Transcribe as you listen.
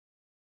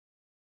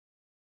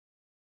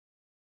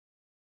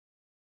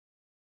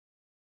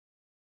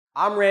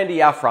I'm Randy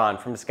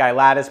Efron from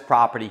Skylattice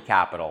Property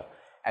Capital,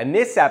 and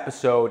this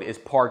episode is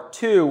part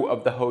 2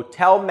 of the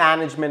Hotel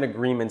Management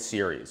Agreement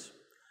series.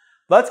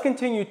 Let's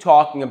continue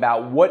talking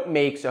about what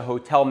makes a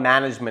hotel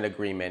management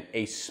agreement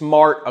a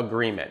smart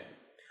agreement.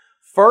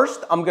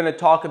 First, I'm going to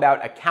talk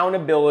about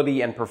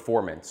accountability and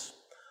performance.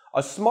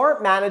 A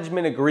smart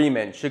management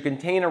agreement should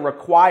contain a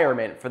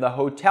requirement for the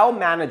hotel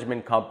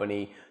management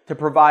company to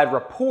provide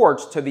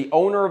reports to the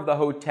owner of the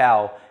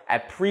hotel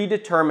at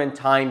predetermined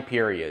time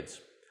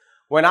periods.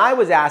 When I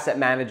was asset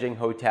managing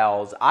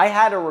hotels, I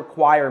had a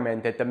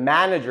requirement that the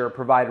manager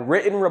provide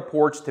written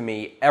reports to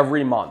me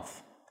every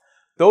month.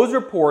 Those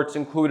reports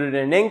included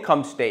an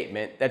income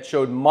statement that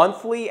showed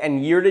monthly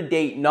and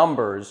year-to-date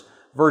numbers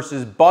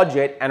versus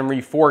budget and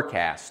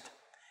reforecast.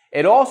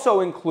 It also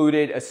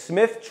included a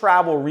Smith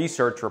Travel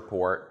Research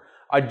report,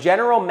 a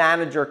general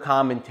manager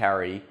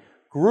commentary,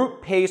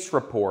 group pace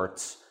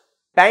reports,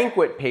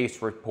 banquet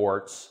pace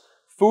reports,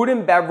 food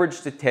and beverage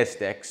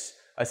statistics,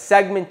 a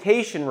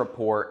segmentation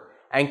report,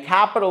 and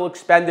capital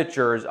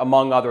expenditures,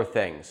 among other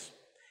things.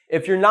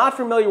 If you're not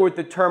familiar with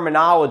the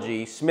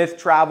terminology Smith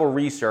Travel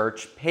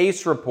Research,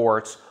 PACE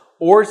reports,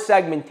 or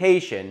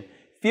segmentation,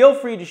 feel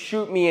free to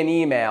shoot me an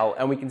email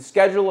and we can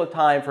schedule a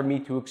time for me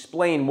to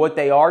explain what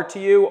they are to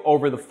you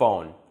over the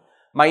phone.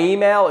 My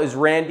email is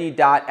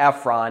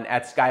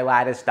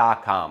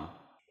randy.efron@skylattice.com.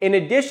 In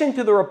addition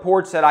to the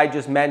reports that I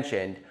just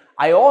mentioned,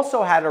 I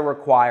also had a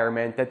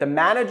requirement that the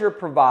manager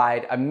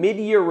provide a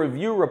mid-year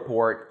review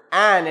report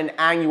and an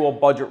annual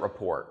budget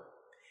report.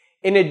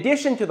 In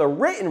addition to the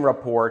written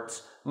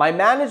reports, my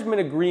management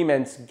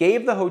agreements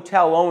gave the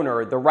hotel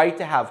owner the right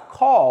to have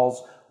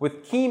calls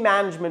with key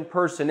management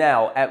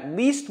personnel at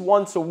least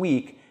once a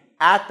week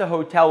at the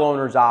hotel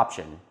owner's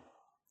option.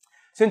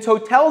 Since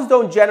hotels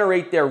don't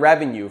generate their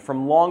revenue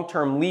from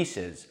long-term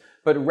leases,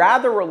 but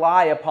rather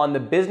rely upon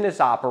the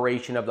business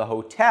operation of the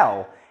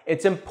hotel,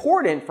 it's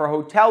important for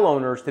hotel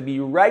owners to be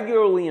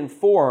regularly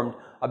informed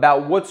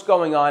about what's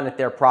going on at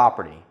their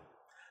property.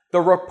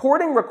 The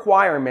reporting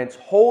requirements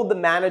hold the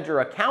manager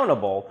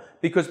accountable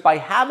because by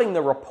having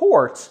the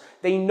reports,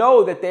 they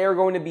know that they are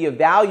going to be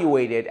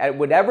evaluated at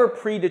whatever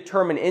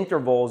predetermined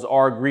intervals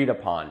are agreed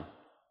upon.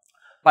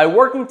 By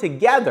working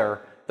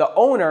together, the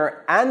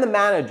owner and the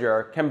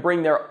manager can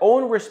bring their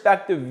own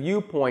respective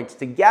viewpoints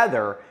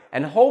together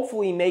and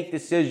hopefully make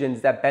decisions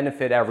that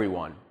benefit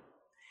everyone.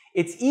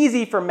 It's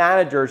easy for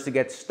managers to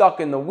get stuck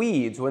in the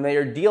weeds when they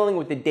are dealing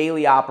with the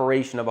daily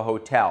operation of a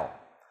hotel.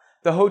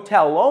 The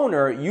hotel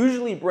owner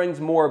usually brings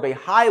more of a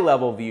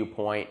high-level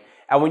viewpoint,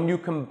 and when you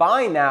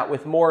combine that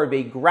with more of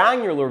a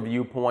granular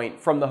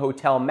viewpoint from the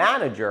hotel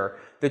manager,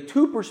 the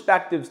two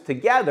perspectives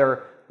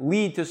together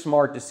lead to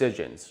smart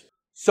decisions.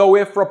 So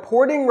if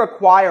reporting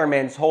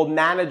requirements hold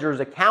managers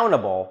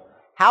accountable,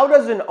 how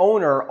does an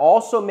owner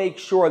also make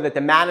sure that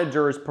the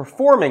manager is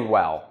performing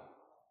well?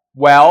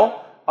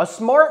 Well, a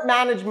smart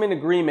management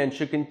agreement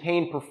should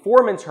contain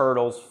performance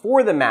hurdles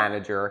for the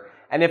manager,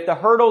 and if the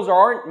hurdles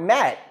aren't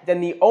met,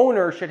 then the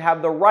owner should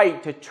have the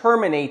right to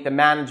terminate the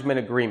management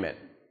agreement.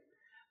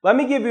 Let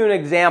me give you an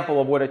example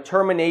of what a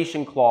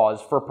termination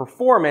clause for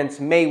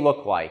performance may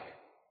look like.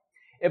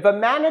 If a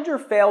manager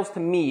fails to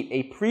meet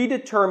a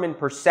predetermined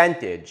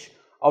percentage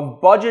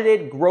of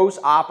budgeted gross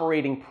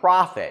operating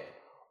profit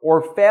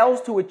or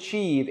fails to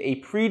achieve a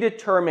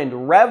predetermined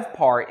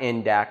RevPAR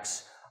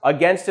index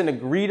against an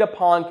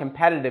agreed-upon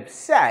competitive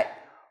set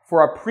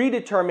for a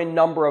predetermined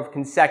number of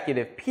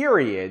consecutive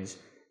periods,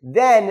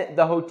 then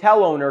the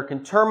hotel owner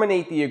can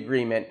terminate the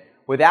agreement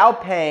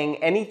without paying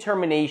any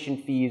termination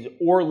fees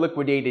or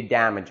liquidated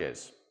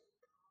damages.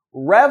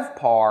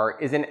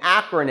 RevPAR is an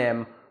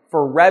acronym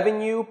for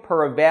Revenue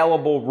Per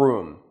Available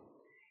Room.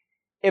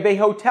 If a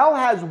hotel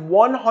has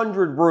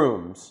 100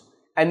 rooms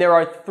and there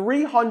are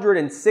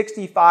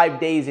 365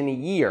 days in a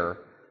year,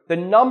 the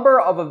number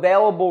of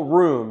available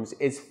rooms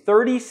is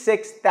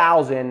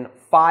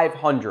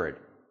 36,500.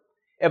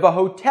 If a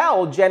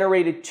hotel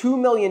generated $2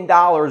 million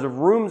of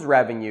rooms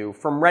revenue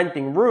from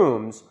renting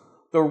rooms,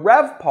 the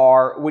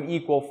RevPAR would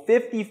equal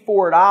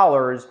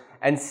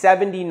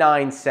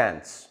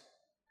 $54.79.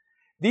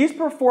 These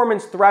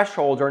performance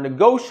thresholds are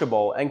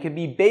negotiable and can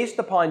be based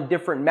upon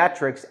different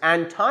metrics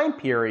and time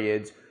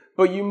periods,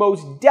 but you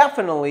most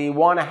definitely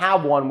want to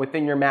have one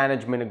within your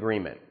management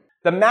agreement.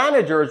 The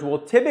managers will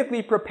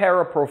typically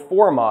prepare a pro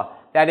forma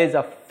that is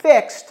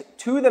affixed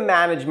to the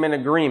management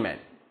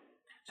agreement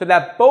so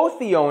that both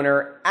the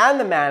owner and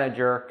the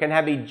manager can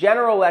have a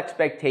general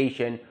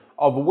expectation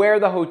of where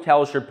the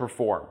hotel should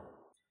perform.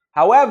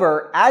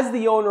 However, as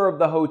the owner of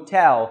the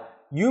hotel,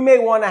 you may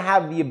want to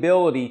have the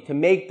ability to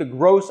make the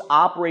gross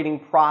operating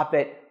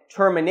profit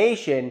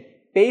termination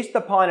based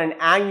upon an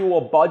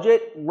annual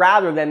budget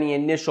rather than the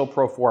initial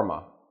pro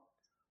forma.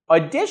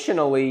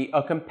 Additionally,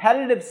 a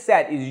competitive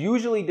set is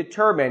usually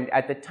determined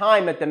at the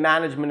time that the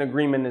management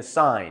agreement is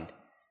signed.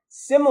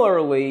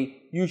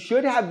 Similarly, you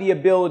should have the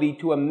ability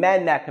to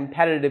amend that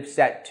competitive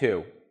set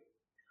too.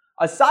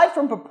 Aside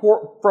from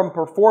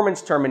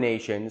performance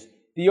terminations,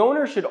 the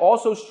owner should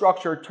also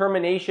structure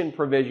termination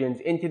provisions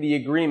into the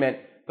agreement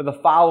for the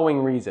following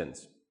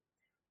reasons.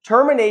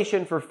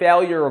 termination for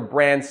failure of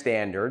brand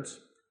standards,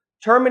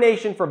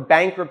 termination for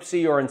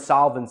bankruptcy or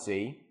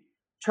insolvency,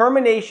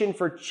 termination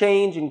for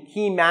change in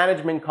key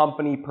management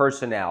company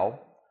personnel,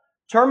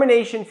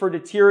 termination for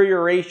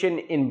deterioration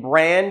in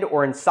brand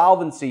or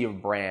insolvency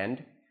of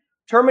brand,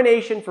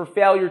 termination for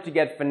failure to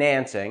get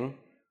financing,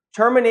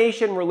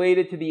 termination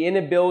related to the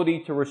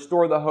inability to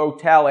restore the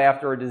hotel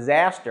after a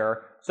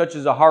disaster, such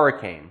as a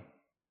hurricane.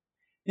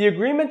 The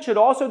agreement should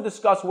also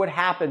discuss what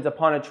happens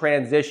upon a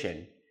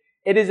transition.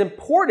 It is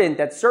important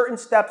that certain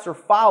steps are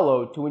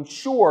followed to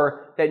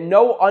ensure that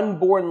no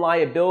unborn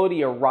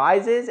liability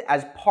arises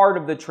as part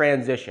of the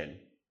transition.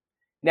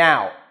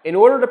 Now, in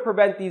order to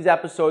prevent these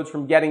episodes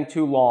from getting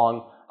too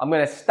long, I'm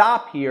going to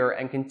stop here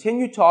and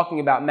continue talking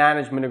about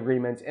management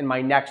agreements in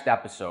my next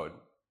episode.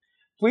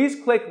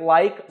 Please click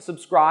like,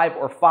 subscribe,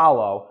 or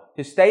follow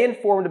to stay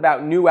informed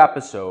about new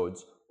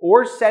episodes,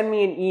 or send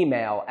me an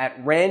email at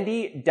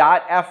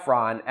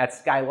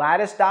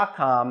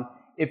randy.efron@skylattice.com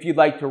if you'd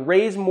like to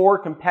raise more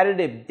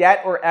competitive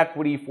debt or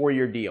equity for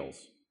your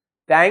deals.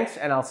 Thanks,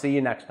 and I'll see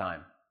you next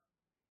time.